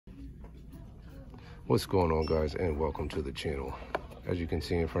What's going on, guys, and welcome to the channel. As you can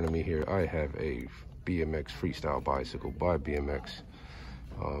see in front of me here, I have a BMX freestyle bicycle by BMX.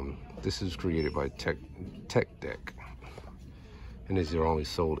 This is created by Tech Deck, and these are only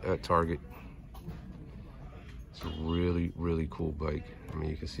sold at Target. It's a really cool bike. I mean,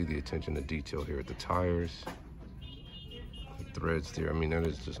 you can see the attention to detail here at the tires, the threads there. I mean, that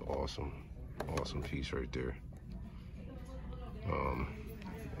is just awesome piece right there.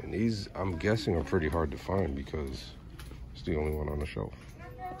 And these, I'm guessing, are pretty hard to find because it's the only one on the shelf.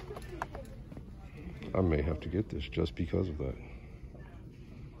 I may have to get this just because of that.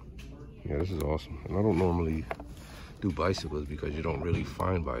 Yeah, this is awesome. And I don't normally do bicycles because you don't really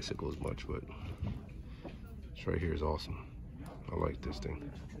find bicycles much, but this right here is awesome. I like this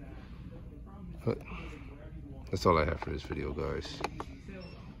thing. But that's all I have for this video, guys.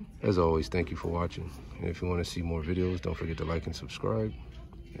 As always, thank you for watching. And if you want to see more videos, don't forget to like and subscribe.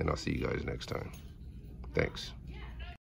 And I'll see you guys next time. Thanks.